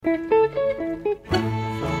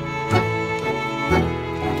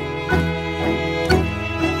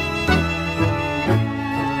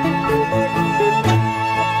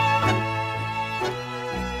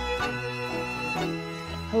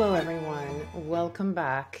welcome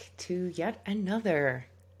back to yet another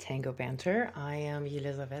Tango Banter. I am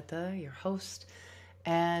Yelizaveta, your host,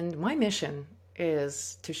 and my mission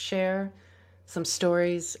is to share some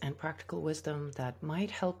stories and practical wisdom that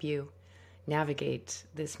might help you navigate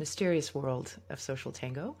this mysterious world of social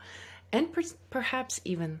tango and perhaps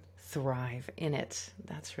even thrive in it.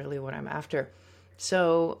 That's really what I'm after.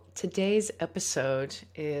 So today's episode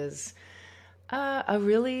is a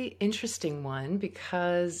really interesting one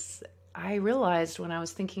because I realized when I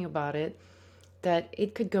was thinking about it that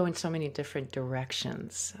it could go in so many different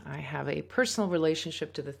directions. I have a personal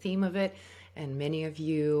relationship to the theme of it, and many of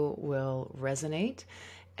you will resonate.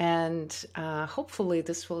 And hopefully,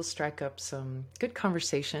 this will strike up some good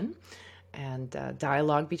conversation and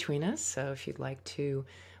dialogue between us. So, if you'd like to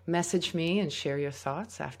message me and share your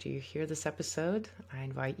thoughts after you hear this episode, I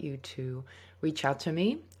invite you to reach out to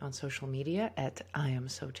me on social media at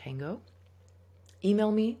IamSoTango.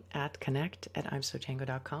 Email me at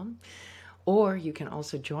connect@imsotango.com. Or you can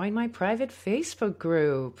also join my private Facebook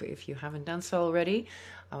group. If you haven't done so already,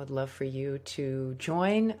 I would love for you to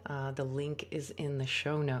join. The link is in the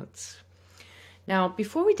show notes. Now,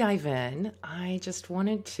 before we dive in, I just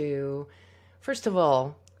wanted to, first of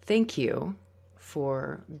all, thank you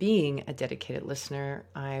for being a dedicated listener.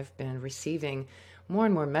 I've been receiving more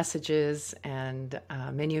and more messages, and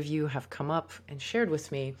many of you have come up and shared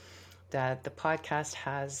with me that the podcast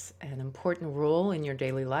has an important role in your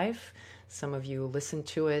daily life. Some of you listen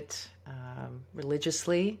to it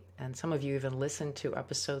religiously, and some of you even listen to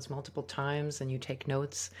episodes multiple times and you take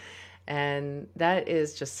notes. And that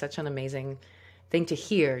is just such an amazing thing to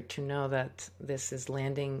hear, to know that this is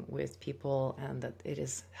landing with people and that it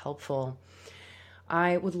is helpful.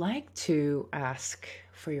 I would like to ask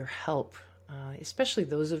for your help, especially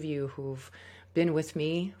those of you who've been with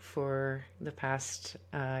me for the past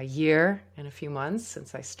year and a few months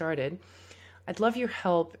since I started. I'd love your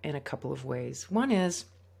help in a couple of ways. One is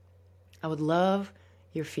I would love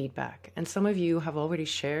your feedback. And some of you have already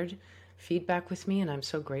shared feedback with me, and I'm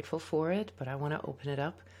so grateful for it, but I want to open it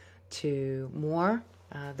up to more.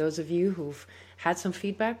 Those of you who've had some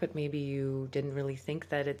feedback, but maybe you didn't really think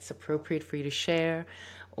that it's appropriate for you to share,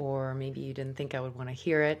 or maybe you didn't think I would want to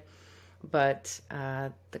hear it. But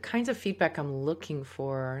the kinds of feedback I'm looking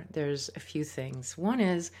for, there's a few things. One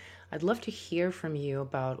is I'd love to hear from you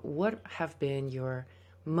about what have been your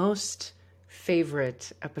most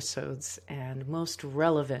favorite episodes and most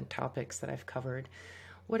relevant topics that I've covered.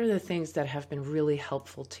 What are the things that have been really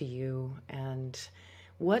helpful to you, and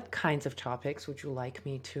what kinds of topics would you like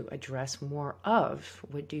me to address more of?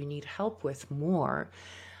 What do you need help with more?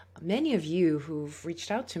 Many of you who've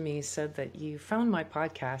reached out to me said that you found my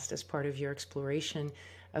podcast as part of your exploration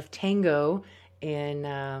of tango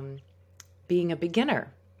in being a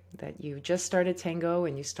beginner, that you just started tango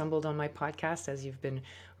and you stumbled on my podcast as you've been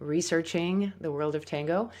researching the world of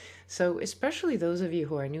tango. So especially those of you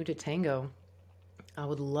who are new to tango, I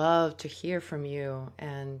would love to hear from you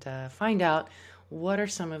and find out what are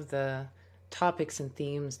some of the topics and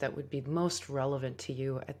themes that would be most relevant to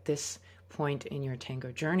you at this point in your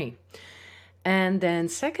tango journey. And then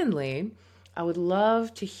secondly, I would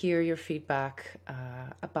love to hear your feedback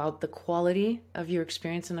about the quality of your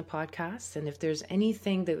experience in the podcast, and if there's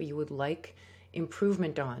anything that you would like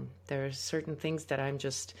improvement on. There are certain things that I'm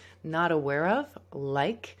just not aware of,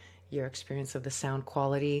 like your experience of the sound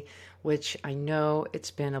quality, which I know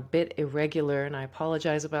it's been a bit irregular, and I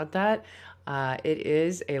apologize about that. It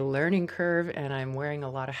is a learning curve, and I'm wearing a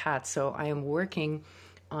lot of hats, so I am working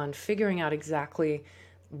on figuring out exactly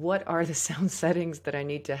what are the sound settings that I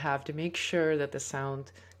need to have to make sure that the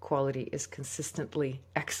sound quality is consistently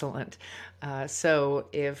excellent. So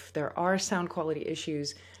if there are sound quality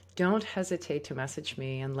issues, don't hesitate to message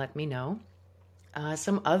me and let me know.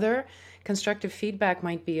 Some other constructive feedback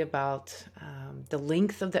might be about the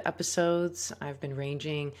length of the episodes. I've been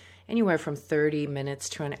ranging anywhere from 30 minutes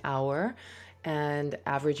to an hour and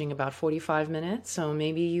averaging about 45 minutes. So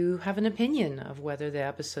maybe you have an opinion of whether the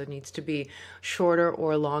episode needs to be shorter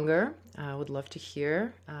or longer. I would love to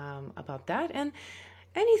hear about that. And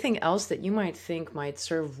anything else that you might think might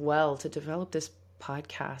serve well to develop this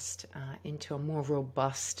podcast into a more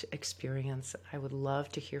robust experience. I would love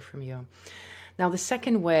to hear from you. Now, the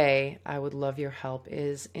second way I would love your help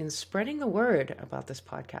is in spreading the word about this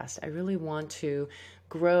podcast. I really want to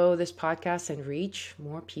grow this podcast and reach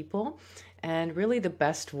more people. And really the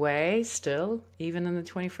best way still, even in the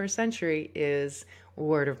 21st century, is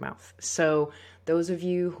word of mouth. So those of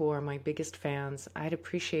you who are my biggest fans, I'd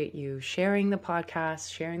appreciate you sharing the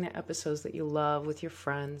podcast, sharing the episodes that you love with your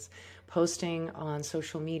friends, posting on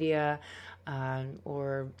social media,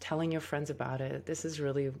 or telling your friends about it. This is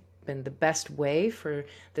really been the best way for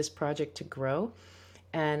this project to grow.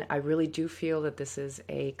 And I really do feel that this is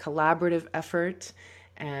a collaborative effort.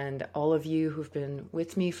 And all of you who've been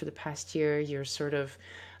with me for the past year, you're sort of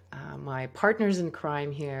my partners in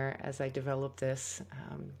crime here as I develop this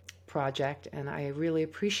project. And I really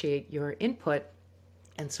appreciate your input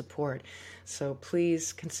and support. So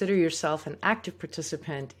please consider yourself an active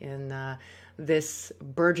participant in this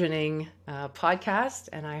burgeoning podcast.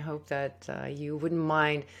 And I hope that you wouldn't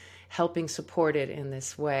mind helping support it in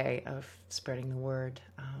this way of spreading the word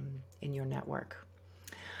in your network.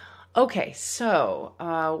 Okay, so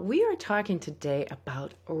we are talking today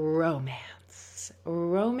about romance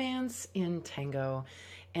in tango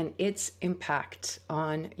and its impact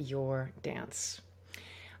on your dance.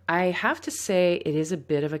 I have to say it is a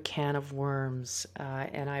bit of a can of worms,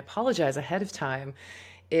 and I apologize ahead of time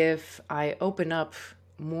if I open up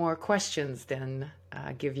more questions than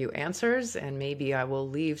give you answers, and maybe I will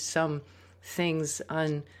leave some things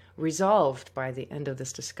unresolved by the end of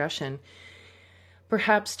this discussion,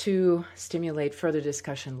 perhaps to stimulate further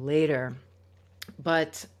discussion later.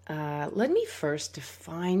 But let me first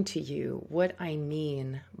define to you what I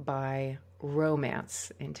mean by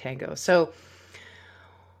romance in tango. So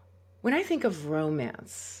when I think of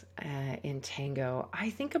romance in tango, I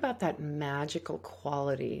think about that magical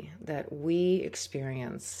quality that we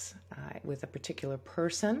experience with a particular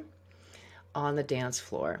person on the dance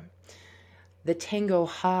floor. The tango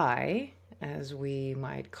high, as we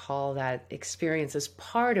might call that experience, is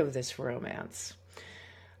part of this romance.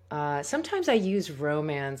 Sometimes I use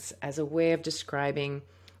romance as a way of describing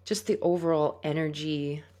just the overall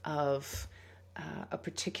energy of a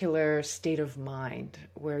particular state of mind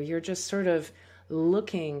where you're just sort of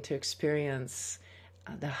looking to experience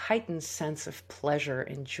the heightened sense of pleasure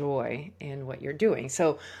and joy in what you're doing.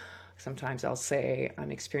 So sometimes I'll say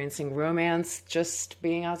I'm experiencing romance just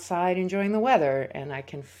being outside enjoying the weather, and I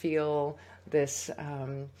can feel this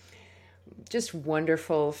just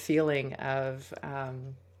wonderful feeling of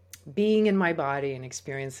being in my body and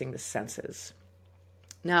experiencing the senses.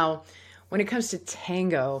 Now, when it comes to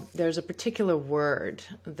tango, there's a particular word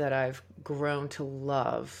that I've grown to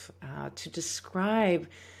love to describe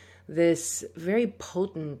this very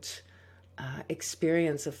potent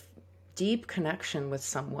experience of deep connection with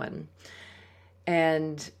someone.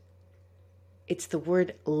 And it's the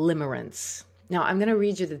word limerence. Now, I'm going to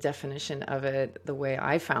read you the definition of it the way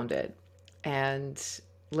I found it. And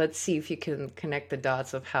let's see if you can connect the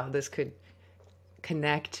dots of how this could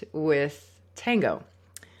connect with tango.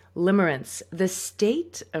 Limerence, the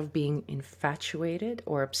state of being infatuated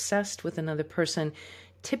or obsessed with another person,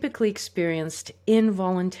 typically experienced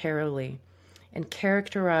involuntarily and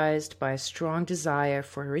characterized by a strong desire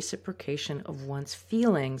for reciprocation of one's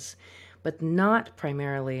feelings, but not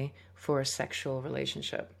primarily for a sexual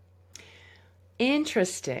relationship.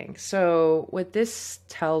 Interesting. So what this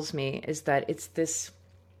tells me is that it's this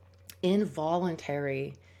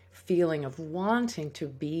involuntary feeling of wanting to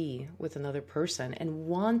be with another person and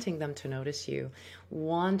wanting them to notice you,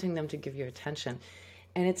 wanting them to give you attention.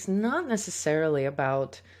 And it's not necessarily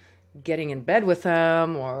about getting in bed with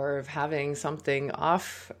them or having something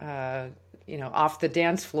off the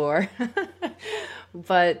dance floor.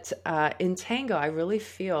 But in tango, I really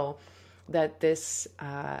feel that this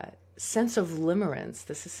sense of limerence,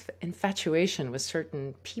 this infatuation with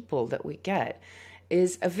certain people that we get,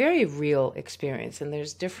 is a very real experience, and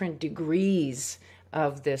there's different degrees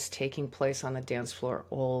of this taking place on the dance floor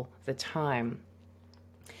all the time.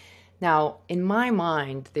 Now, in my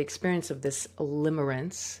mind, the experience of this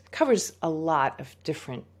limerence covers a lot of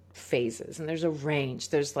different phases, and there's a range.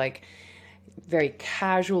 There's like very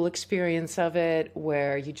casual experience of it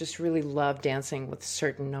where you just really love dancing with a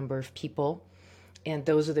certain number of people. And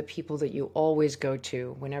those are the people that you always go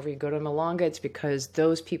to. Whenever you go to Milonga, it's because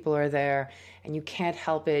those people are there and you can't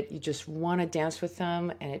help it. You just want to dance with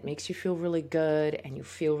them and it makes you feel really good and you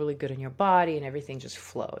feel really good in your body and everything just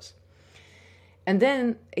flows. And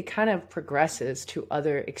then it kind of progresses to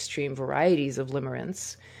other extreme varieties of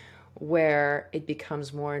limerence where it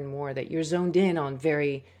becomes more and more that you're zoned in on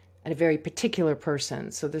a very particular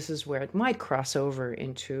person. So this is where it might cross over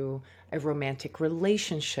into a romantic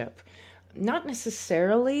relationship. Not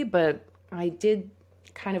necessarily, but I did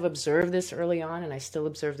kind of observe this early on, and I still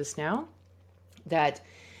observe this now, that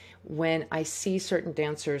when I see certain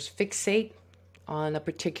dancers fixate on a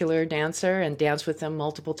particular dancer and dance with them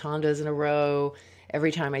multiple tandas in a row,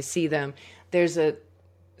 every time I see them, there's a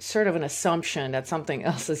sort of an assumption that something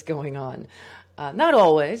else is going on. Not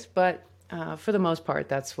always, but for the most part,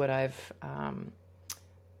 that's what I've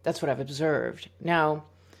observed. Now,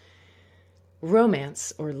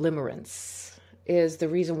 romance or limerence is the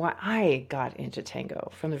reason why I got into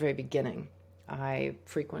tango from the very beginning. I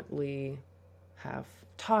frequently have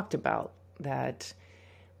talked about that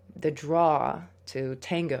the draw to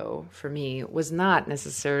tango for me was not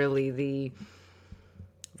necessarily the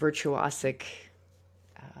virtuosic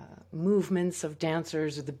movements of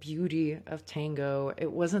dancers or the beauty of tango. It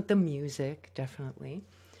wasn't the music, definitely.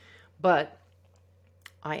 But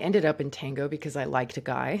I ended up in tango because I liked a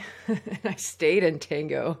guy. And I stayed in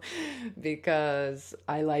tango because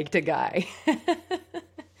I liked a guy.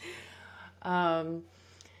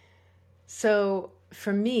 So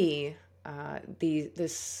for me,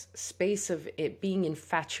 this space of it being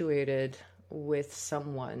infatuated with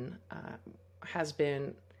someone has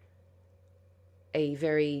been a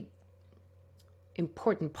very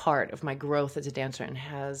important part of my growth as a dancer and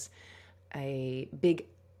has a big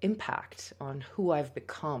impact on who I've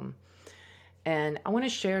become. And I want to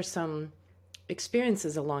share some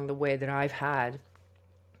experiences along the way that I've had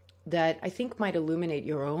that I think might illuminate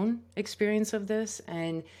your own experience of this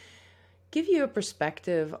and give you a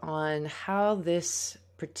perspective on how this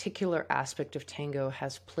particular aspect of tango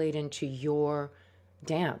has played into your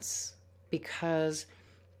dance. Because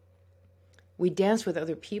we dance with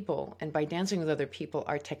other people, and by dancing with other people,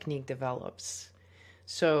 our technique develops.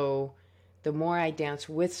 So the more I dance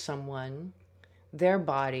with someone, their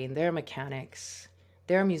body and their mechanics,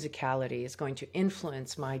 their musicality is going to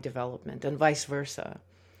influence my development and vice versa.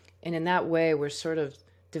 And in that way, we're sort of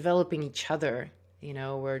developing each other.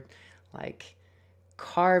 We're like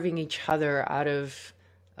carving each other out of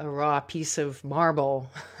a raw piece of marble.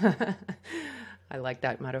 I like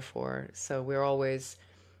that metaphor. So we're always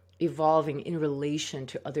evolving in relation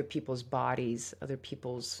to other people's bodies, other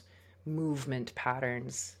people's movement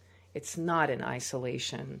patterns. It's not in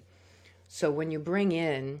isolation. So when you bring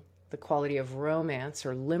in the quality of romance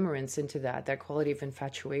or limerence into that quality of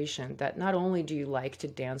infatuation, that not only do you like to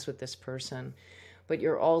dance with this person, but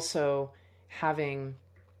you're also having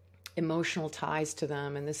emotional ties to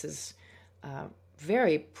them. And this is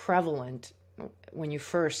very prevalent when you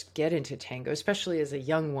first get into tango, especially as a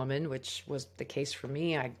young woman, which was the case for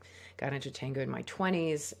me. I got into tango in my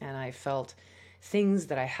 20s, and I felt things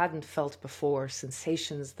that I hadn't felt before,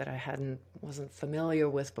 sensations that wasn't familiar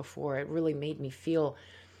with before. It really made me feel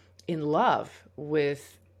in love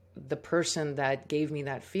with the person that gave me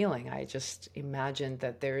that feeling. I just imagined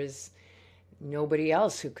that there is nobody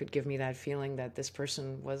else who could give me that feeling, that this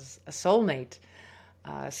person was a soulmate.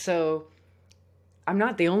 So I'm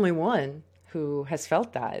not the only one who has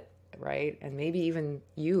felt that, right? And maybe even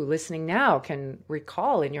you listening now can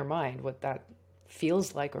recall in your mind what that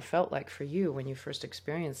feels like or felt like for you when you first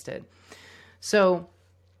experienced it. So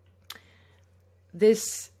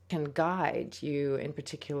this can guide you in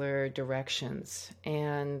particular directions.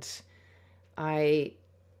 And I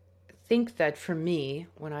think that for me,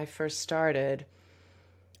 when I first started,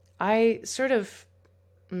 I sort of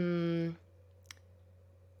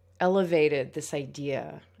elevated this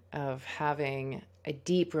idea of having a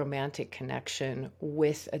deep romantic connection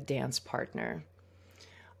with a dance partner.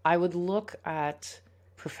 I would look at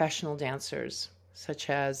professional dancers such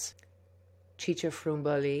as Chicha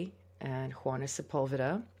Frumbali and Juana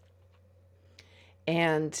Sepulveda.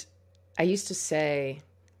 And I used to say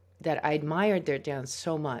that I admired their dance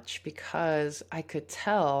so much because I could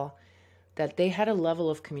tell that they had a level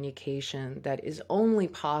of communication that is only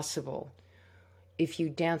possible if you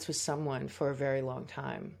dance with someone for a very long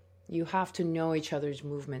time. You have to know each other's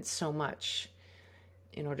movements so much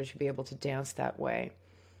in order to be able to dance that way.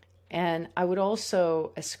 And I would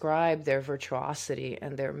also ascribe their virtuosity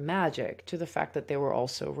and their magic to the fact that they were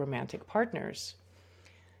also romantic partners.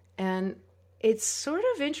 And it's sort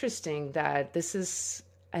of interesting that this is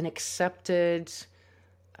an accepted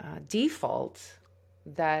default,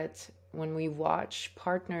 that when we watch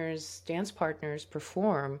dance partners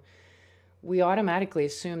perform, we automatically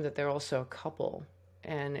assume that they're also a couple.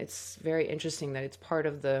 And it's very interesting that it's part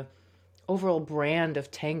of the overall brand of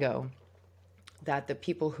tango, that the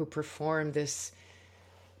people who perform this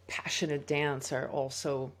passionate dance are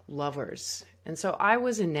also lovers. And so I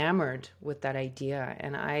was enamored with that idea,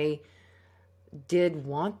 and I did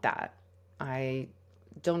want that. I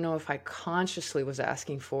don't know if I consciously was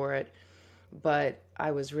asking for it, but I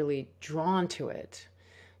was really drawn to it.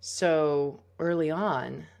 So early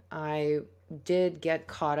on, I did get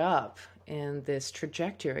caught up in this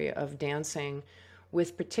trajectory of dancing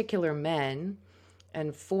with particular men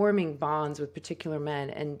and forming bonds with particular men,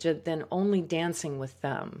 and then only dancing with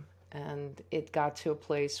them. And it got to a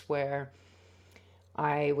place where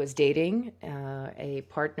I was dating a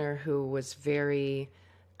partner who was very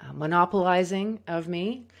monopolizing of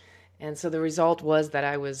me, And so the result was that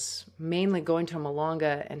I was mainly going to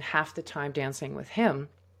Malanga and half the time dancing with him,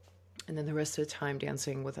 and then the rest of the time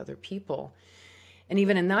dancing with other people. And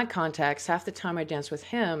even in that context, half the time I danced with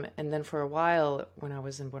him, and then for a while when I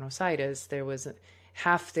was in Buenos Aires, there was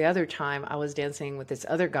half the other time I was dancing with this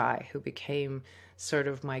other guy who became sort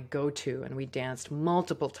of my go-to, and we danced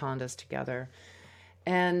multiple tandas together.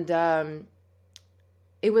 And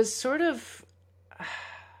it was sort of,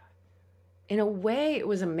 in a way, it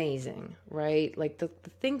was amazing, right? Like the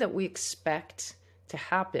thing that we expect to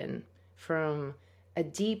happen from a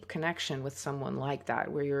deep connection with someone like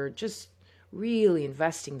that, where you're just really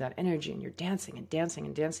investing that energy and you're dancing and dancing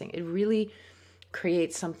and dancing. It really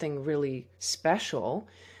creates something really special,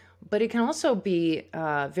 but it can also be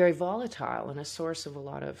very volatile and a source of a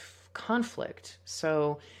lot of conflict.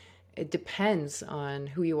 So it depends on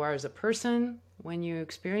who you are as a person when you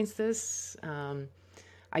experience this.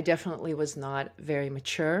 I definitely was not very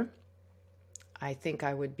mature. I think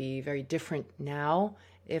I would be very different now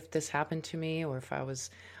if this happened to me, or if I was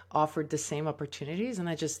offered the same opportunities, and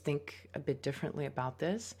I just think a bit differently about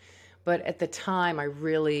this. But at the time, I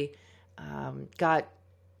really got,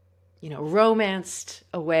 romanced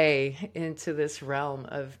away into this realm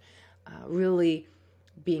of really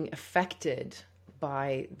being affected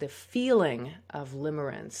by the feeling of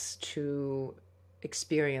limerence to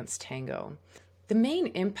experience tango. The main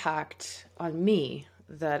impact on me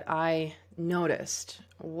that I noticed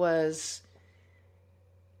was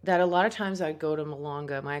that a lot of times I'd go to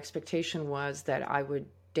Malanga. My expectation was that I would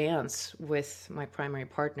dance with my primary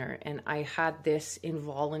partner, and I had this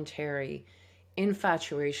involuntary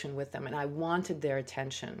infatuation with them, and I wanted their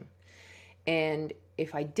attention. And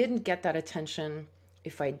if I didn't get that attention,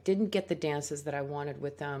 if I didn't get the dances that I wanted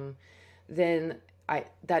with them, then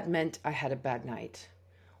that meant I had a bad night.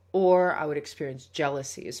 Or I would experience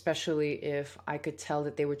jealousy, especially if I could tell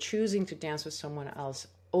that they were choosing to dance with someone else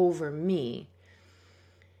over me.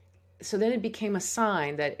 So then it became a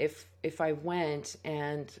sign that if I went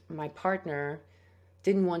and my partner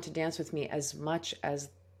didn't want to dance with me as much as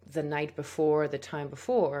the night before, the time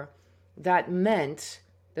before, that meant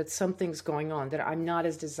that something's going on, that I'm not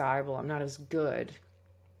as desirable, I'm not as good.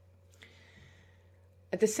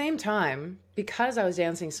 At the same time, because I was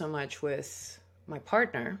dancing so much with my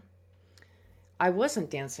partner, I wasn't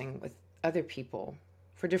dancing with other people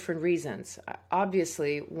for different reasons.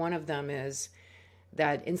 Obviously, one of them is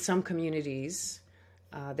that in some communities,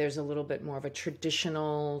 there's a little bit more of a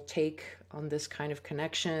traditional take on this kind of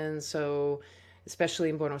connection. So especially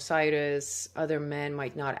in Buenos Aires, other men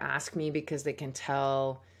might not ask me because they can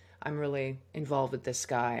tell I'm really involved with this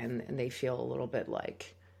guy, and they feel a little bit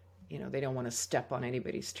like, they don't want to step on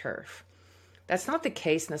anybody's turf. That's not the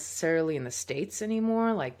case necessarily in the States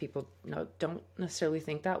anymore. Like, people don't necessarily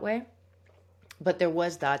think that way. But there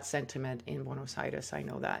was that sentiment in Buenos Aires, I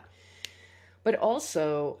know that. But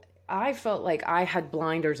also, I felt like I had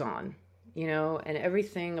blinders on, and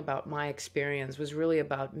everything about my experience was really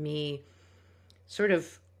about me sort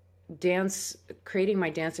of creating my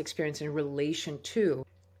dance experience in relation to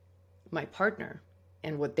my partner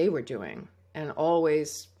and what they were doing, and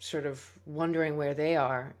always sort of wondering where they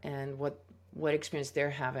are and what experience they're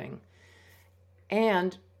having.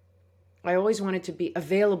 And I always wanted to be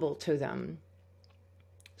available to them.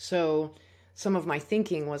 So some of my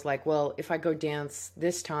thinking was like, well, if I go dance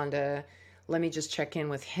this tanda, let me just check in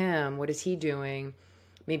with him. What is he doing?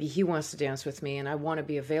 Maybe he wants to dance with me, and I want to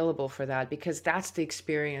be available for that, because that's the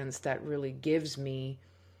experience that really gives me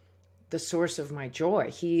the source of my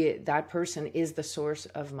joy. That person is the source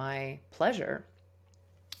of my pleasure.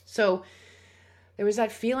 So there was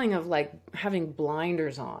that feeling of like having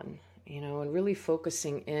blinders on, and really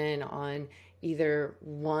focusing in on either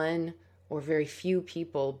one or very few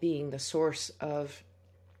people being the source of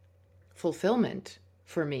fulfillment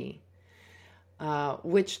for me,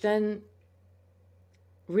 which then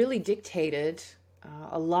really dictated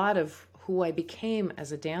a lot of who I became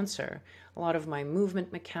as a dancer. A lot of my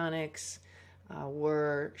movement mechanics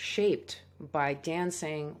were shaped by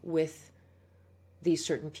dancing with these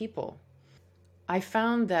certain people. I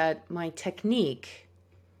found that my technique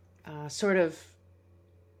sort of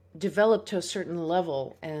developed to a certain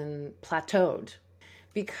level and plateaued,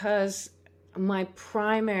 because my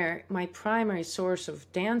primary source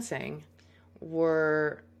of dancing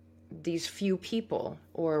were these few people,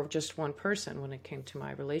 or just one person when it came to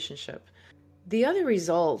my relationship. The other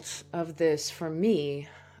result of this for me,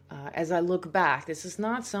 as I look back,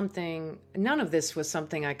 none of this was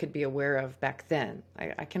something I could be aware of back then.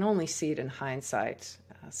 I can only see it in hindsight.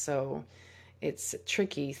 So it's a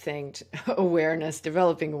tricky thing,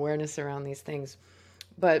 developing awareness around these things.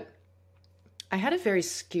 But I had a very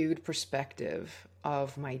skewed perspective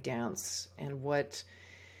of my dance and what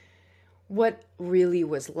really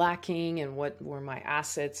was lacking and what were my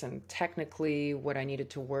assets and technically what I needed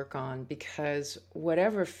to work on, because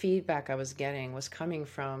whatever feedback I was getting was coming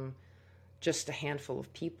from just a handful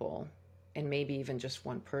of people, and maybe even just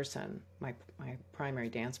one person, my primary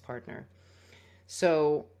dance partner.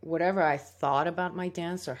 So whatever I thought about my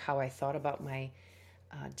dance or how I thought about my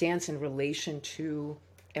dance in relation to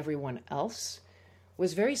everyone else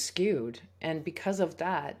was very skewed. And because of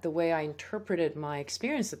that, the way I interpreted my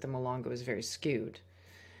experience at the Milonga was very skewed.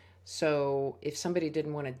 So if somebody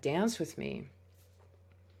didn't want to dance with me,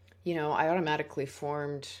 I automatically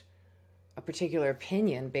formed a particular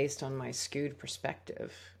opinion based on my skewed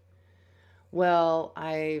perspective. Well,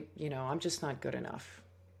 I'm just not good enough.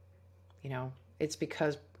 It's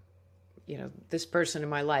because, this person in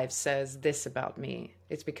my life says this about me.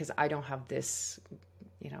 It's because I don't have this,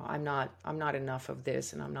 I'm not enough of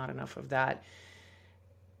this and I'm not enough of that.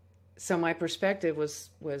 So my perspective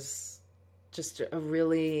was just a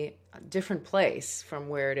really different place from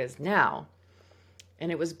where it is now.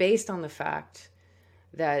 And it was based on the fact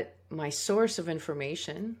that my source of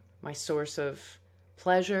information, my source of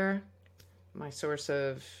pleasure, my source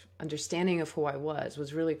of understanding of who I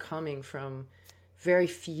was really coming from very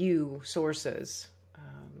few sources,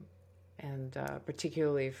 and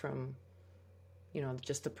particularly from,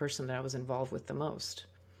 just the person that I was involved with the most.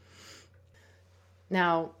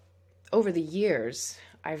 Now, over the years,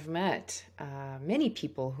 I've met many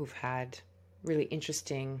people who've had really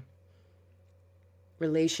interesting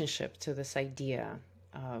relationship to this idea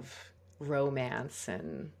of romance.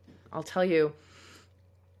 And I'll tell you,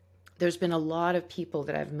 there's been a lot of people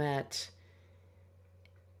that I've met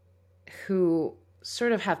who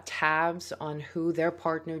sort of have tabs on who their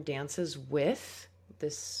partner dances with,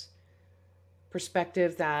 this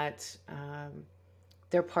perspective that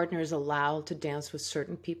their partner is allowed to dance with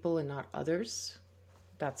certain people and not others.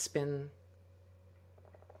 That's been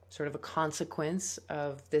sort of a consequence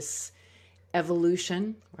of this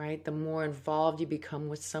evolution, right? The more involved you become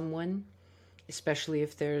with someone, especially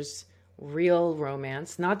if there's real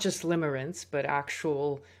romance, not just limerence, but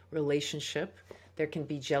actual relationship, there can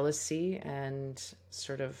be jealousy and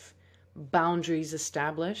sort of boundaries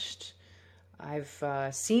established.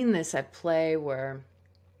 I've seen this at play where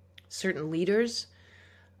certain leaders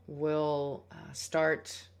will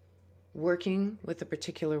start working with a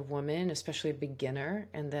particular woman, especially a beginner,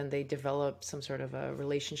 and then they develop some sort of a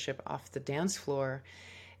relationship off the dance floor,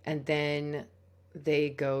 and then they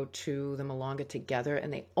go to the Milonga together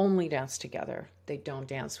and they only dance together. They don't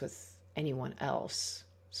dance with anyone else.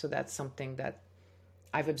 So that's something that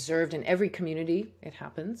I've observed in every community. It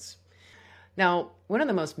happens. Now, one of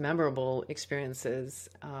the most memorable experiences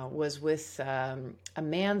was with a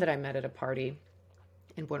man that I met at a party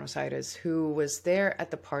in Buenos Aires who was there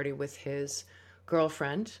at the party with his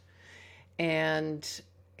girlfriend. And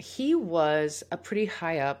he was a pretty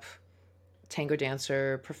high up tango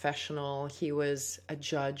dancer, professional. He was a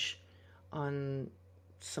judge on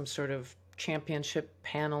some sort of championship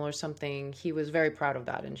panel or something. He was very proud of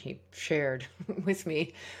that, and he shared with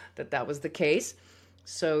me that that was the case.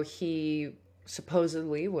 So he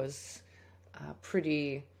supposedly was a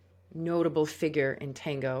pretty notable figure in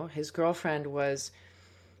tango. His girlfriend was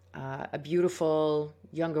a beautiful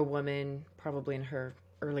younger woman, probably in her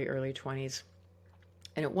early 20s.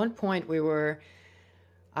 And at one point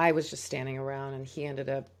I was just standing around and he ended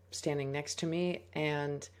up standing next to me,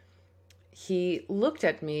 and he looked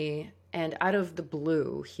at me, and out of the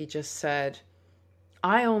blue, he just said,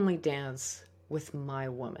 "I only dance with my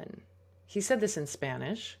woman." He said this in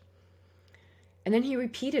Spanish, and then he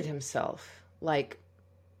repeated himself like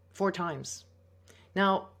 4 times.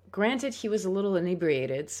 Now, granted, he was a little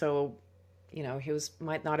inebriated, so, he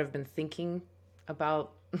might not have been thinking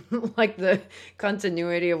about like the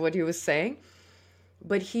continuity of what he was saying,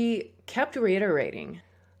 but he kept reiterating.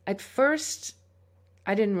 At first,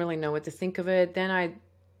 I didn't really know what to think of it. Then I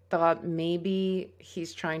thought maybe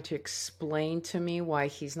he's trying to explain to me why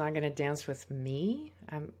he's not going to dance with me.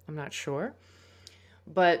 I'm not sure.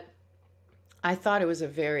 But I thought it was a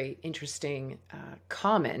very interesting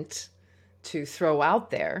comment to throw out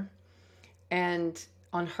there. And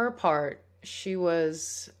on her part, she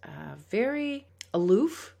was very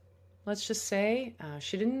aloof, let's just say.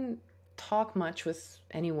 She didn't talk much with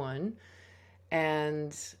anyone.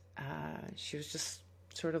 And she was just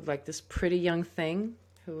sort of like this pretty young thing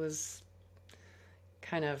who was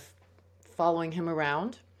kind of following him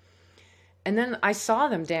around. And then I saw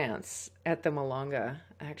them dance at the Milonga,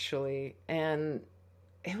 actually. And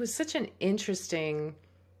it was such an interesting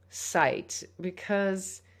sight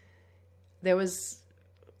because there was,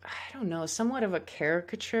 I don't know, somewhat of a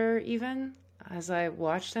caricature even as I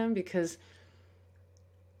watched them, because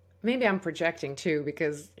maybe I'm projecting too,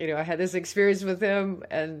 because, I had this experience with him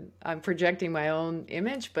and I'm projecting my own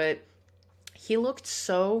image, but he looked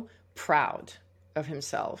so proud of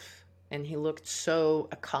himself and he looked so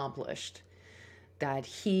accomplished that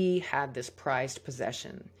he had this prized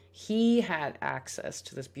possession. He had access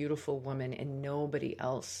to this beautiful woman and nobody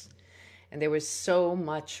else. And there was so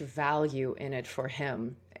much value in it for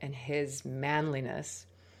him and his manliness.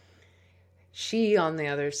 She, on the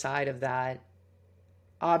other side of that,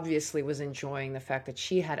 obviously was enjoying the fact that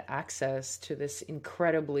she had access to this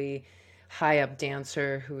incredibly high up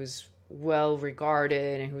dancer who's well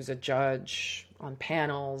regarded and who's a judge on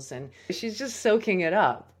panels, and she's just soaking it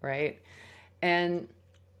up, right? And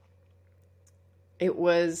it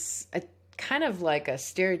was a kind of like a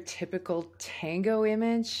stereotypical tango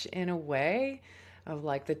image in a way, of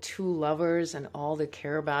like the two lovers and all they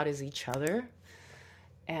care about is each other.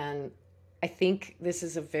 And I think this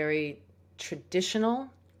is a very traditional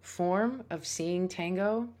form of seeing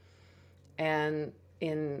tango, and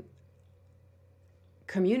in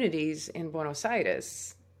communities in Buenos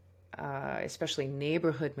Aires, especially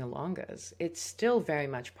neighborhood milongas, it's still very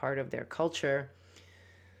much part of their culture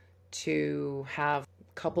to have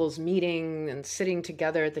couples meeting and sitting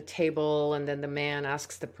together at the table, and then the man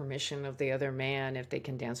asks the permission of the other man if they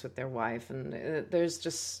can dance with their wife. And there's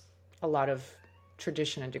just a lot of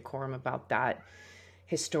tradition and decorum about that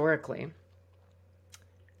historically.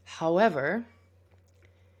 However,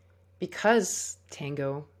 because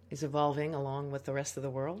tango is evolving along with the rest of the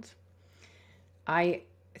world, I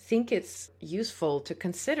think it's useful to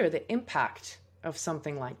consider the impact of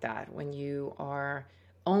something like that when you are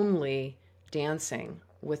only dancing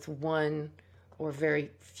with one or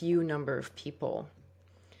very few number of people.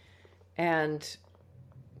 And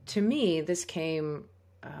to me, this came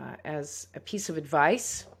as a piece of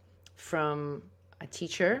advice from a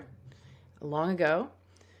teacher long ago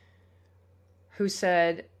who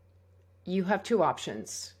said, you have two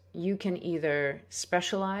options. You can either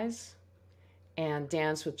specialize and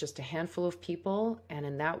dance with just a handful of people, and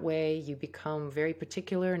in that way you become very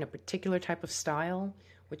particular in a particular type of style,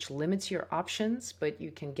 which limits your options, but you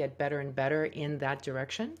can get better and better in that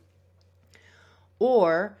direction.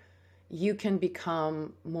 Or you can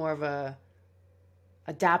become more of a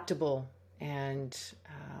adaptable and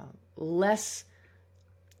less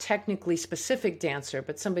technically specific dancer,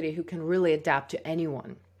 but somebody who can really adapt to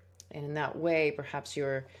anyone. And in that way, perhaps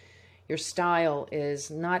your style is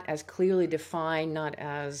not as clearly defined, not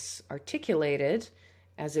as articulated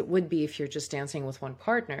as it would be if you're just dancing with one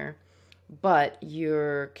partner, but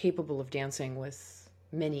you're capable of dancing with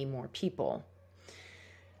many more people.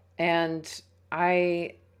 And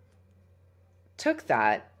I took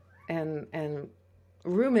that and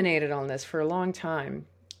ruminated on this for a long time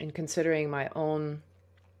in considering my own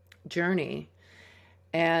journey.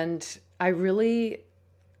 And I really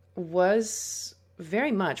was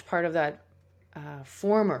very much part of that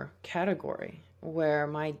former category where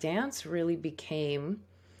my dance really became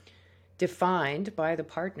defined by the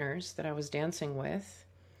partners that I was dancing with.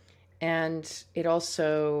 And it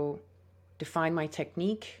also defined my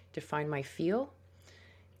technique, defined my feel,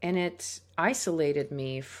 and it isolated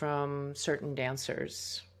me from certain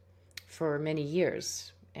dancers for many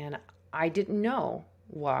years. And I didn't know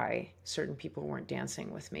why certain people weren't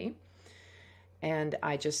dancing with me. And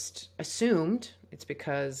I just assumed it's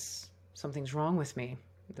because something's wrong with me,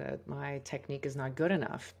 that my technique is not good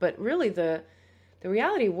enough. But really the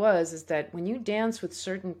reality is that when you dance with a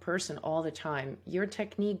certain person all the time, your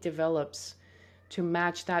technique develops to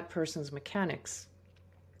match that person's mechanics.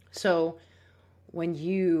 So when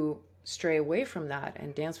you stray away from that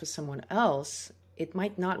and dance with someone else, it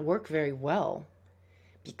might not work very well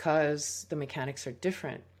because the mechanics are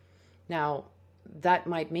different. Now, that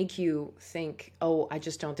might make you think, oh, I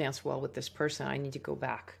just don't dance well with this person. I need to go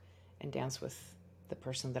back and dance with the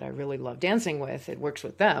person that I really love dancing with. It works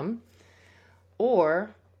with them.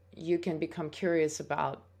 Or you can become curious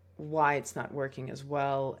about why it's not working as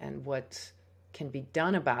well and what can be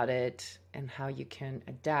done about it and how you can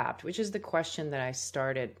adapt, which is the question that I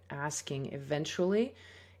started asking eventually,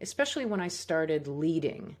 especially when I started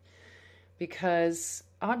leading. Because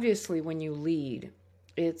obviously when you lead,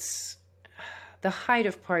 it's the height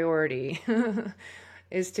of priority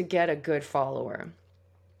is to get a good follower,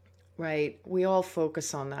 right? We all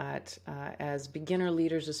focus on that. As beginner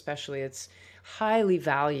leaders especially, it's highly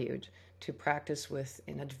valued to practice with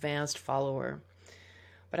an advanced follower.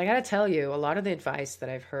 But I got to tell you, a lot of the advice that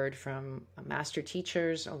I've heard from master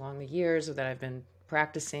teachers along the years that I've been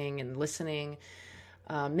practicing and listening,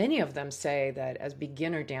 Many of them say that as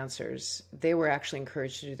beginner dancers, they were actually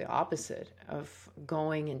encouraged to do the opposite of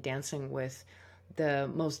going and dancing with the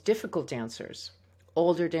most difficult dancers,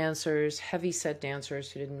 older dancers, heavy set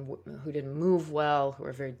dancers who didn't move well, who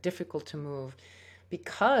were very difficult to move,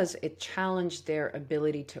 because it challenged their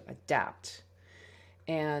ability to adapt.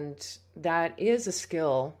 And that is a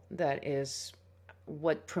skill that is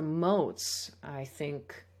what promotes, I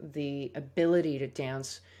think, the ability to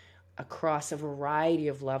dance across a variety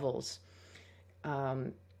of levels,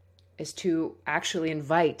 is to actually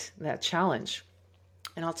invite that challenge.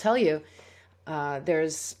 And I'll tell you,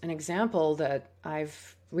 there's an example that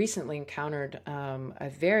I've recently encountered, a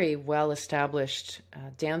very well-established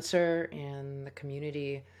dancer in the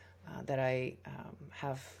community that I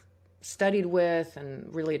have studied with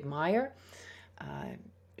and really admire.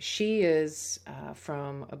 She is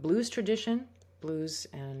from a blues tradition, blues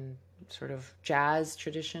and sort of jazz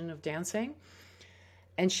tradition of dancing.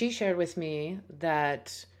 And she shared with me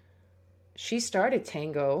that she started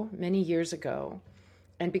tango many years ago.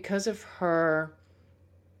 And because of her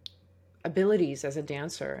abilities as a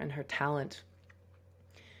dancer and her talent,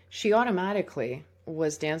 she automatically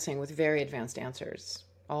was dancing with very advanced dancers.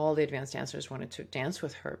 All the advanced dancers wanted to dance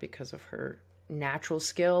with her because of her natural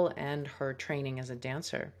skill and her training as a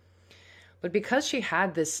dancer. But because she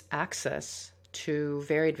had this access to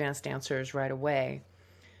very advanced dancers right away,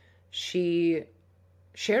 she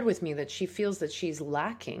shared with me that she feels that she's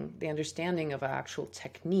lacking the understanding of actual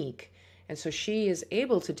technique. And so she is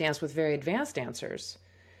able to dance with very advanced dancers.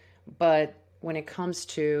 But when it comes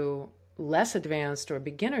to less advanced or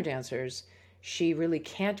beginner dancers, she really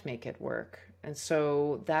can't make it work. And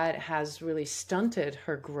so that has really stunted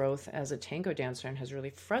her growth as a tango dancer and has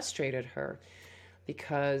really frustrated her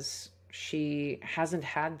because she hasn't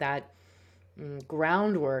had that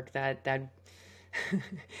groundwork, that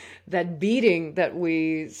that beating that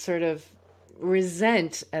we sort of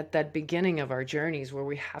resent at that beginning of our journeys, where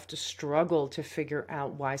we have to struggle to figure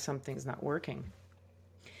out why something's not working.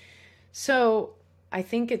 So I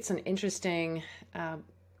think it's an interesting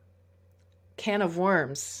can of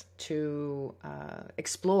worms to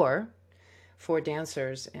explore for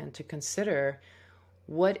dancers and to consider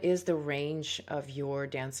what is the range of your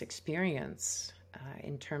dance experience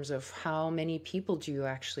in terms of how many people do you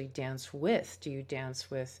actually dance with? Do you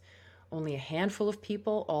dance with only a handful of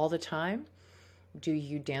people all the time? Do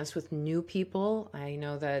you dance with new people? I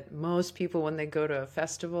know that most people, when they go to a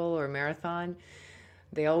festival or a marathon,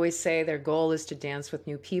 they always say their goal is to dance with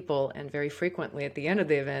new people. And very frequently at the end of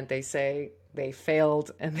the event, they say they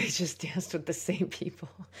failed and they just danced with the same people.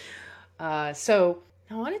 So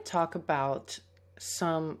I want to talk about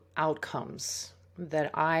some outcomes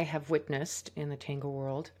that I have witnessed in the tango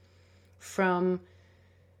world from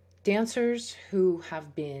dancers who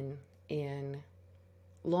have been in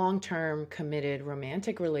long-term committed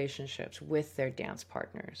romantic relationships with their dance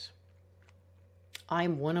partners.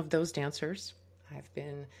 I'm one of those dancers. I've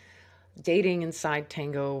been dating inside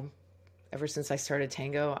tango ever since I started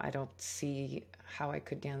tango. I don't see how I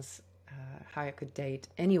could dance, how I could date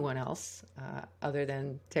anyone else other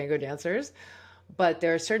than tango dancers. But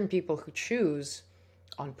there are certain people who choose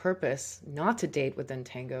on purpose not to date within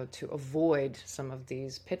tango to avoid some of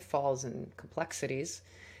these pitfalls and complexities.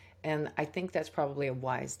 And I think that's probably a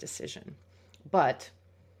wise decision. But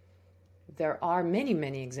there are many,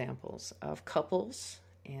 many examples of couples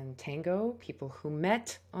in tango, people who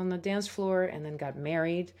met on the dance floor and then got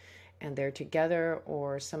married and they're together,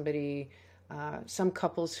 or some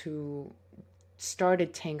couples who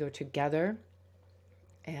started tango together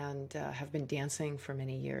and have been dancing for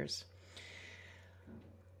many years.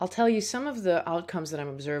 I'll tell you, some of the outcomes that I'm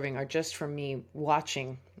observing are just from me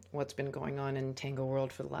watching what's been going on in tango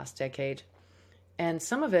world for the last decade. And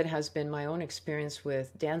some of it has been my own experience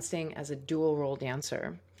with dancing as a dual role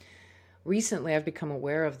dancer. Recently, I've become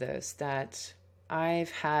aware of this, that I've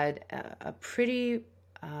had a pretty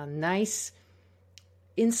nice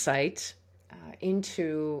insight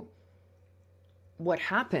into what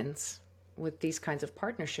happens with these kinds of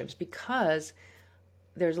partnerships, because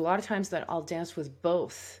there's a lot of times that I'll dance with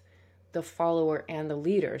both the follower and the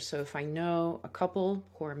leader. So if I know a couple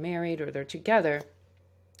who are married or they're together,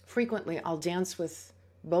 frequently I'll dance with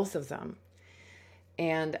both of them.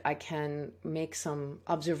 And I can make some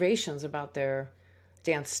observations about their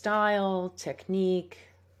dance style, technique,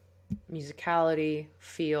 musicality,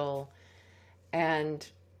 feel. And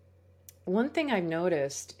one thing I've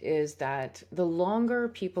noticed is that the longer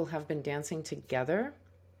people have been dancing together,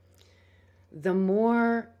 the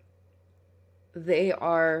more they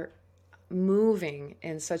are moving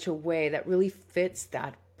in such a way that really fits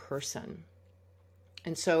that person.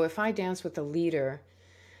 And so if I dance with a leader,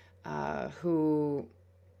 who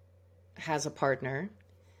has a partner,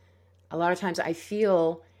 a lot of times I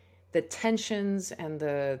feel the tensions and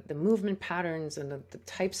the movement patterns and the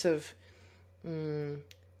types of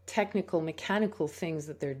technical, mechanical things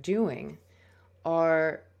that they're doing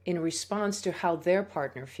are in response to how their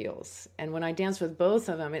partner feels. And when I dance with both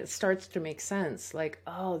of them, it starts to make sense. Like,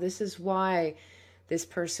 oh, this is why this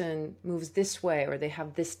person moves this way, or they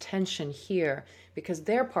have this tension here because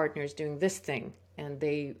their partner is doing this thing and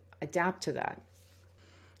they adapt to that.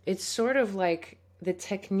 It's sort of like the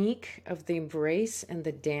technique of the embrace and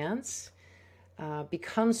the dance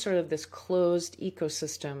becomes sort of this closed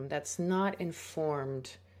ecosystem that's not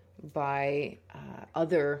informed by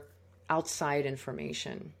other outside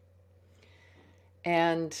information.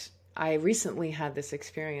 And I recently had this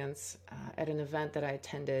experience at an event that I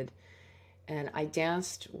attended, and I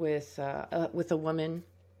danced with a woman,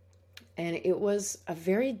 and it was a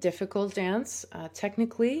very difficult dance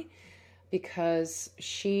technically, because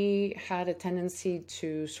she had a tendency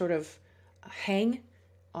to sort of hang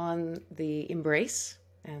on the embrace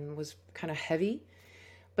and was kind of heavy.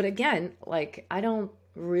 But again, like, I don't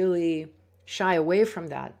really shy away from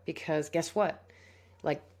that, because guess what?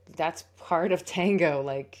 Like, that's part of tango.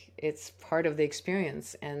 Like, it's part of the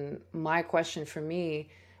experience. And my question for me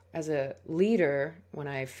as a leader, when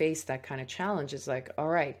I face that kind of challenge, is like, all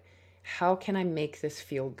right, how can I make this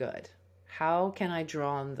feel good? How can I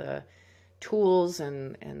draw on the tools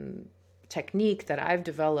and technique that I've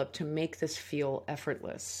developed to make this feel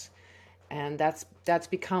effortless? And that's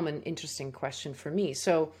become an interesting question for me.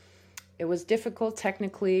 So it was difficult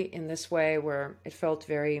technically in this way, where it felt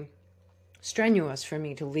very strenuous for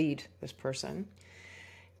me to lead this person.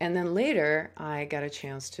 And then later I got a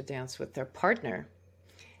chance to dance with their partner.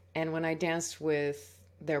 And when I danced with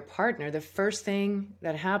their partner, the first thing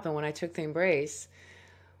that happened when I took the embrace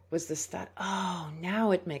was this thought, oh,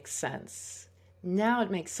 now it makes sense. Now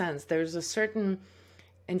it makes sense. There's a certain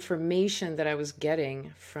information that I was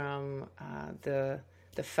getting from the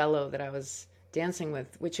fellow that I was dancing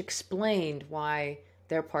with, which explained why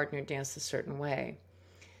their partner danced a certain way.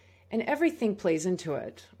 And everything plays into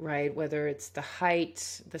it, right? Whether it's the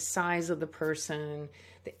height, the size of the person,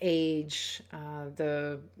 the age,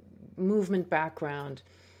 the movement background.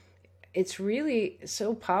 It's really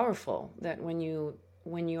so powerful that when you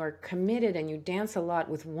are committed and you dance a lot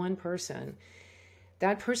with one person,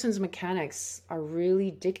 that person's mechanics are really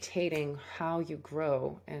dictating how you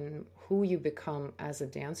grow and who you become as a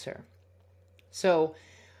dancer. So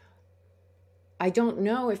I don't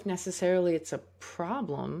know if necessarily it's a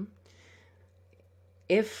problem.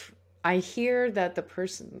 If I hear that the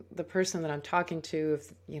person that I'm talking to,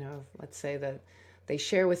 if, let's say that they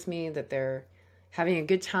share with me that they're having a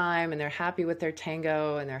good time and they're happy with their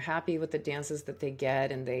tango and they're happy with the dances that they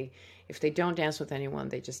get, and if they don't dance with anyone,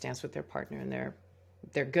 they just dance with their partner and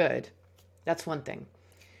they're good. That's one thing.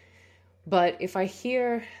 But if I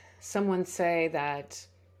hear someone say that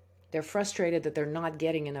they're frustrated that they're not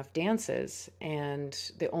getting enough dances and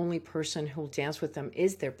the only person who'll dance with them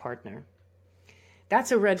is their partner,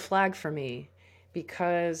 that's a red flag for me,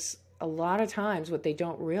 because a lot of times what they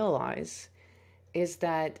don't realize is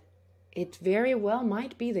that it very well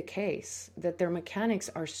might be the case that their mechanics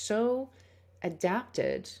are so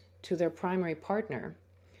adapted to their primary partner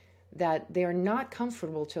that they are not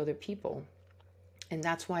comfortable to other people. And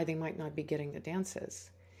that's why they might not be getting the dances.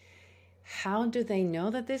 How do they know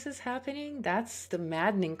that this is happening? That's the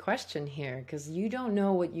maddening question here, because you don't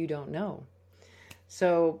know what you don't know.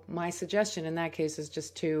 So my suggestion in that case is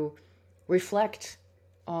just to reflect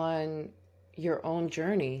on your own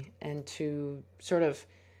journey and to sort of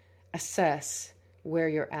assess where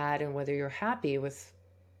you're at and whether you're happy with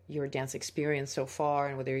your dance experience so far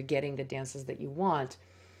and whether you're getting the dances that you want.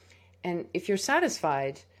 And if you're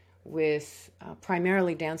satisfied with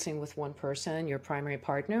primarily dancing with one person, your primary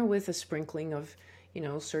partner, with a sprinkling of,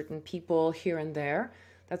 certain people here and there,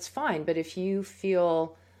 that's fine. But if you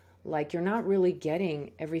feel like you're not really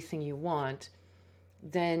getting everything you want,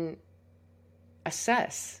 then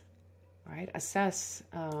assess, right? Assess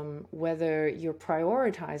whether you're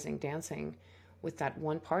prioritizing dancing with that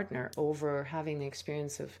one partner over having the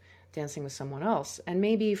experience of dancing with someone else. And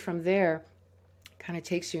maybe from there, kind of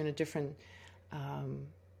takes you in a different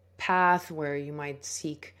path where you might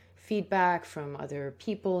seek feedback from other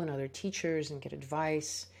people and other teachers and get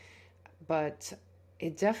advice. But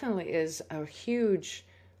it definitely is a huge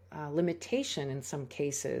limitation in some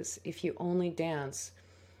cases if you only dance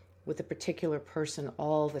with a particular person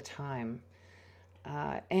all the time.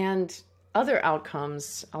 And other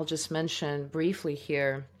outcomes, I'll just mention briefly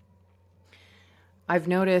here. I've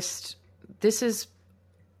noticed this is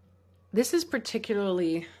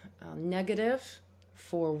particularly negative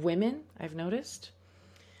for women, I've noticed.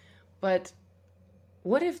 But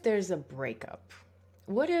what if there's a breakup?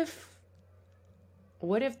 What if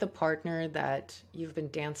the partner that you've been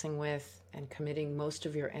dancing with and committing most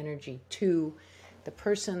of your energy to, the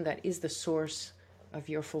person that is the source of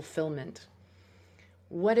your fulfillment,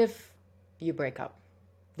 what if you break up?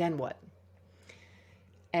 Then what?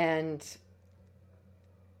 And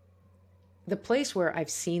the place where I've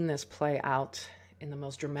seen this play out in the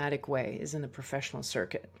most dramatic way is in the professional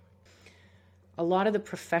circuit. A lot of the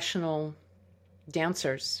professional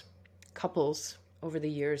dancers, couples over the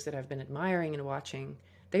years that I've been admiring and watching,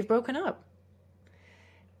 they've broken up.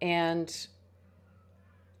 And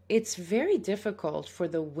it's very difficult for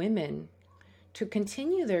the women to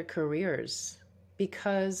continue their careers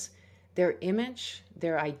because their image,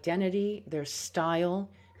 their identity, their style,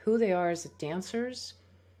 who they are as dancers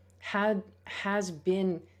has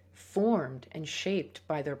been formed and shaped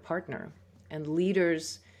by their partner. And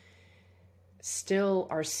leaders still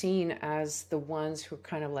are seen as the ones who are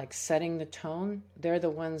kind of like setting the tone. They're the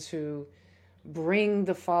ones who bring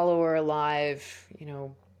the follower alive,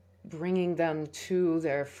 bringing them to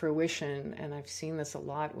their fruition. And I've seen this a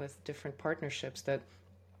lot with different partnerships, that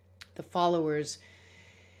the followers,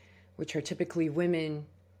 which are typically women,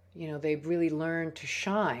 they really learn to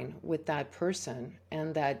shine with that person,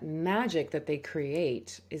 and that magic that they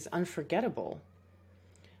create is unforgettable.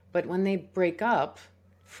 But when they break up,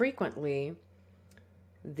 frequently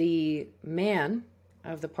the man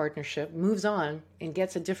of the partnership moves on and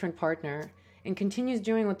gets a different partner and continues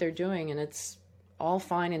doing what they're doing, and it's all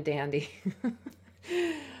fine and dandy.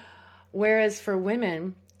 Whereas for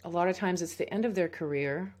women, a lot of times it's the end of their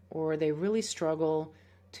career, or they really struggle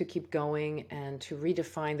to keep going and to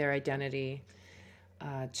redefine their identity,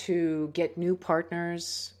 to get new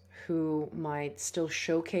partners who might still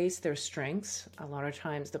showcase their strengths. A lot of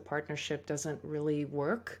times the partnership doesn't really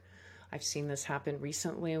work. I've seen this happen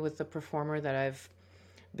recently with a performer that I've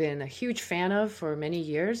been a huge fan of for many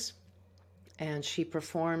years. And she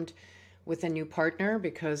performed with a new partner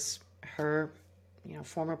because her,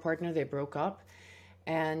 former partner, they broke up.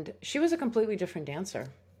 And she was a completely different dancer.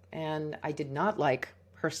 And I did not like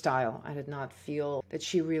her style. I did not feel that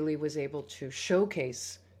she really was able to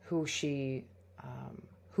showcase who she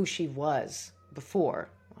was before.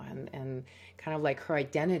 And kind of like her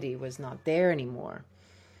identity was not there anymore.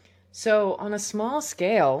 So on a small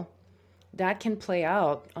scale, that can play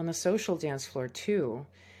out on the social dance floor too.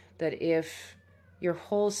 That if your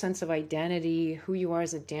whole sense of identity, who you are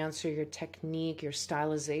as a dancer, your technique, your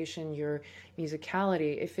stylization, your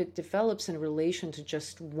musicality, if it develops in relation to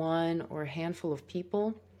just one or a handful of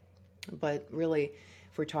people, but really,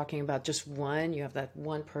 if we're talking about just one, you have that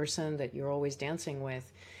one person that you're always dancing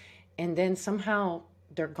with, and then somehow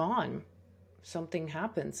they're gone. Something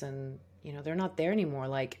happens and, they're not there anymore.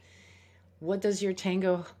 Like, what does your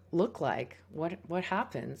tango look like? What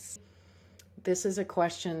happens? This is a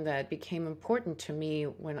question that became important to me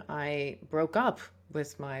when I broke up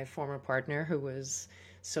with my former partner, who was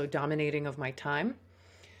so dominating of my time.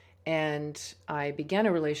 And I began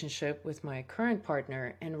a relationship with my current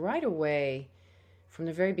partner. And right away, from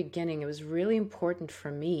the very beginning, it was really important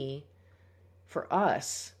for me, for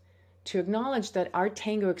us, to acknowledge that our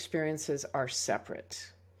tango experiences are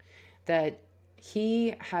separate. That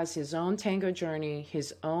he has his own tango journey,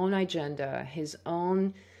 his own agenda, his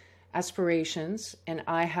own aspirations, and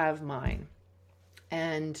I have mine.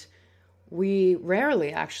 And we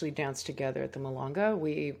rarely actually dance together at the Milonga.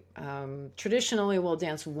 We traditionally will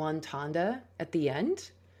dance one tanda at the end,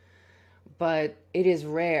 but it is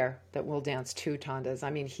rare that we'll dance two tandas. I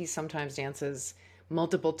mean, he sometimes dances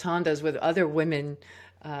multiple tandas with other women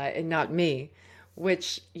and not me,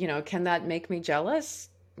 which, can that make me jealous?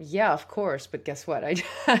 Yeah, of course. But guess what? I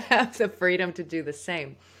have the freedom to do the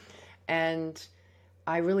same. And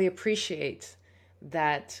I really appreciate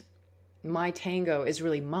that my tango is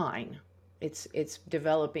really mine. It's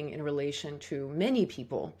developing in relation to many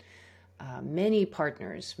people, many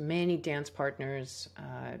partners, many dance partners,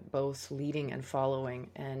 both leading and following.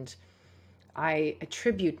 And I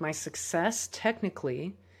attribute my success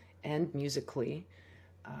technically and musically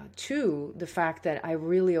to the fact that I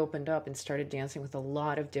really opened up and started dancing with a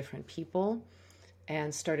lot of different people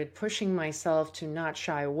and started pushing myself to not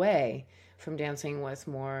shy away from dancing with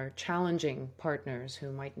more challenging partners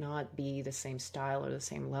who might not be the same style or the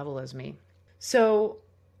same level as me. So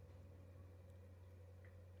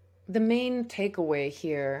the main takeaway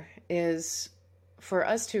here is for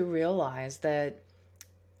us to realize that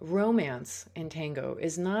romance in tango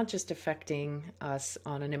is not just affecting us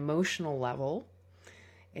on an emotional level.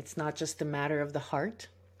 It's not just the matter of the heart.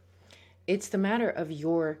 It's the matter of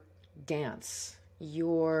your dance,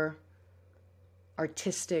 your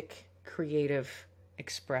artistic, creative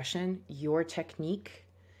expression, your technique,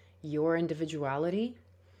 your individuality.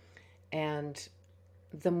 And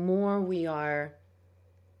the more we are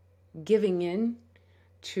giving in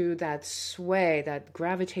to that sway, that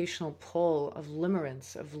gravitational pull of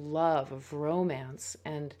limerence, of love, of romance,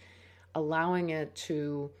 and allowing it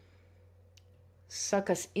to suck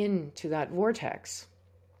us into that vortex,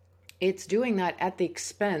 it's doing that at the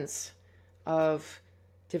expense of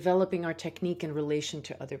developing our technique in relation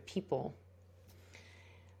to other people.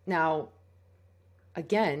 Now,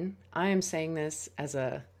 again, I am saying this as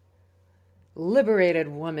a liberated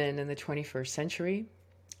woman in the 21st century,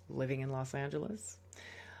 living in Los Angeles.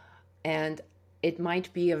 And it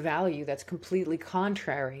might be a value that's completely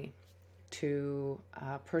contrary to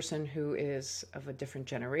a person who is of a different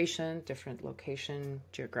generation, different location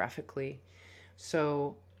geographically.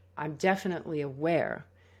 So I'm definitely aware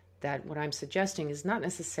that what I'm suggesting is not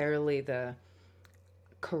necessarily the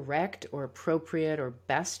correct or appropriate or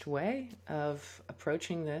best way of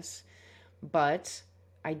approaching this, but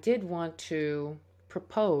I did want to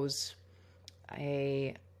propose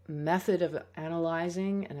a method of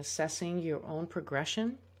analyzing and assessing your own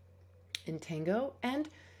progression in tango and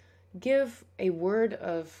give a word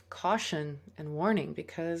of caution and warning,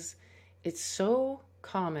 because it's so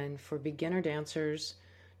common for beginner dancers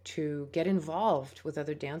to get involved with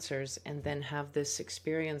other dancers and then have this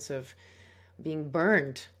experience of being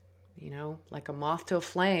burned, like a moth to a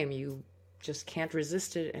flame. You just can't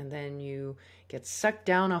resist it, and then you get sucked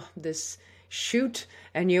down this chute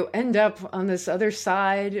and you end up on this other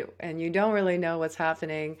side and you don't really know what's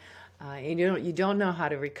happening. And you don't know how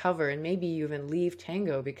to recover, and maybe you even leave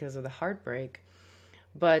tango because of the heartbreak.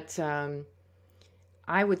 But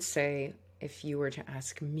I would say, if you were to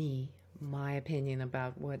ask me my opinion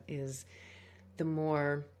about what is the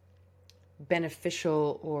more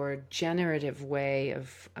beneficial or generative way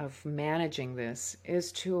of managing this,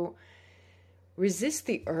 is to resist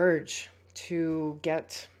the urge to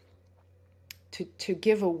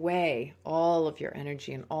give away all of your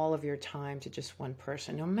energy and all of your time to just one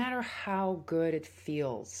person, no matter how good it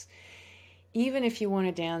feels. Even if you want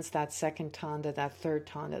to dance that second tanda, that third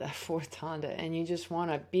tanda, that fourth tanda, and you just want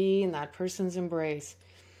to be in that person's embrace,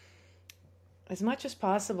 as much as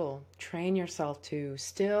possible, train yourself to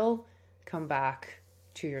still come back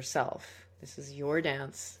to yourself. This is your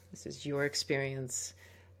dance. This is your experience.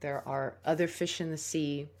 There are other fish in the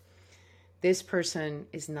sea. This person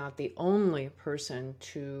is not the only person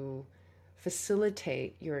to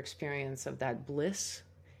facilitate your experience of that bliss,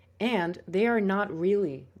 and they are not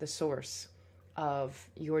really the source of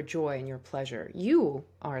your joy and your pleasure. You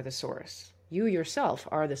are the source. You yourself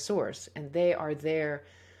are the source, and they are there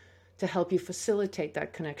to help you facilitate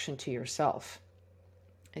that connection to yourself.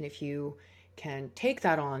 And if you can take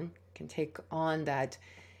that on, can take on that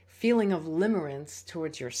feeling of limerence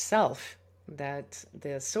towards yourself, that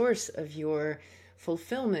the source of your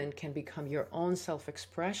fulfillment can become your own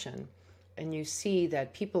self-expression, and you see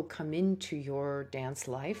that people come into your dance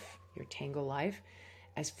life, your tango life,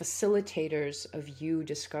 as facilitators of you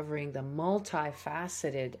discovering the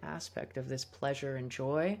multifaceted aspect of this pleasure and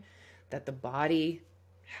joy that the body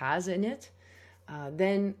has in it,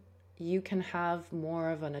 then you can have more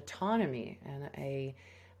of an autonomy and a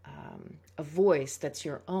voice that's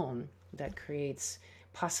your own, that creates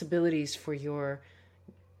possibilities for your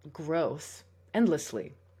growth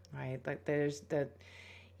endlessly, right? Like there's that,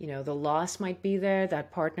 the loss might be there,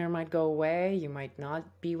 that partner might go away, you might not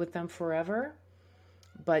be with them forever,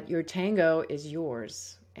 but your tango is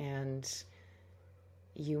yours, and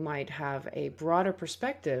you might have a broader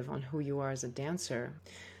perspective on who you are as a dancer.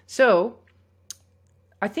 So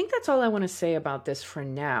I think that's all I want to say about this for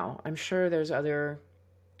now. I'm sure there's other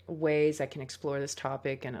ways I can explore this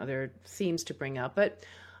topic and other themes to bring up, but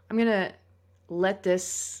I'm going to let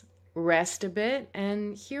this rest a bit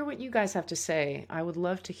and hear what you guys have to say. I would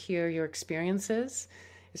love to hear your experiences,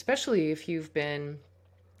 especially if you've been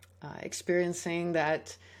experiencing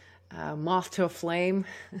that moth to a flame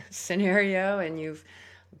scenario and you've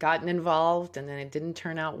gotten involved and then it didn't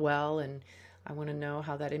turn out well, and I want to know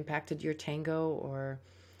how that impacted your tango or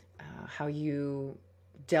how you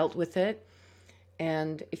dealt with it.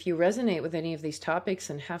 And if you resonate with any of these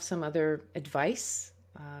topics and have some other advice,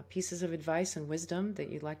 pieces of advice and wisdom that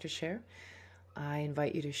you'd like to share, I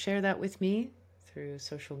invite you to share that with me through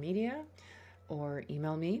social media or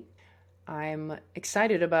email me. I'm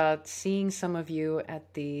excited about seeing some of you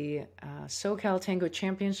at the SoCal Tango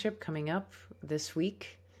Championship coming up this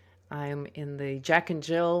week. I'm in the Jack and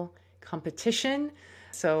Jill competition,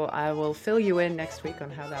 so I will fill you in next week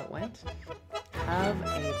on how that went. Have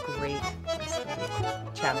a great rest of the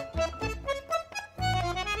week. Ciao.